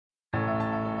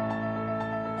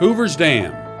Hoover's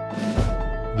Dam.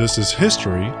 This is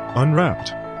History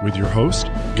Unwrapped with your host,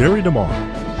 Gary DeMar.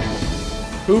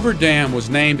 Hoover Dam was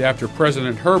named after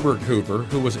President Herbert Hoover,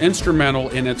 who was instrumental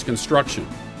in its construction.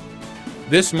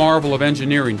 This marvel of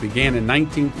engineering began in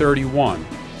 1931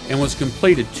 and was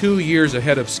completed 2 years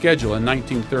ahead of schedule in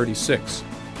 1936.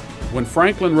 When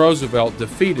Franklin Roosevelt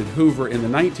defeated Hoover in the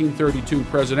 1932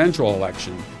 presidential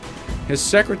election, his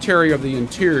Secretary of the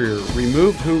Interior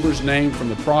removed Hoover's name from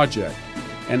the project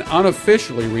and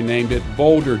unofficially renamed it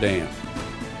Boulder Dam.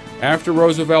 After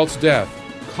Roosevelt's death,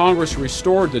 Congress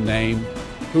restored the name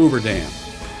Hoover Dam.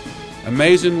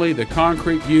 Amazingly, the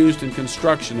concrete used in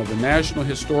construction of the National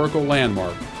Historical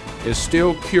Landmark is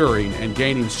still curing and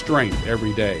gaining strength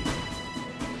every day.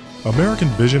 American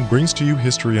Vision brings to you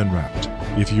History Unwrapped.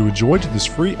 If you enjoyed this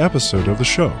free episode of the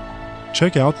show,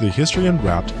 check out the History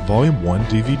Unwrapped Volume 1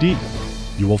 DVD.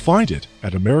 You will find it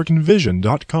at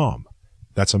AmericanVision.com.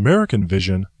 That's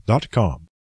AmericanVision.com.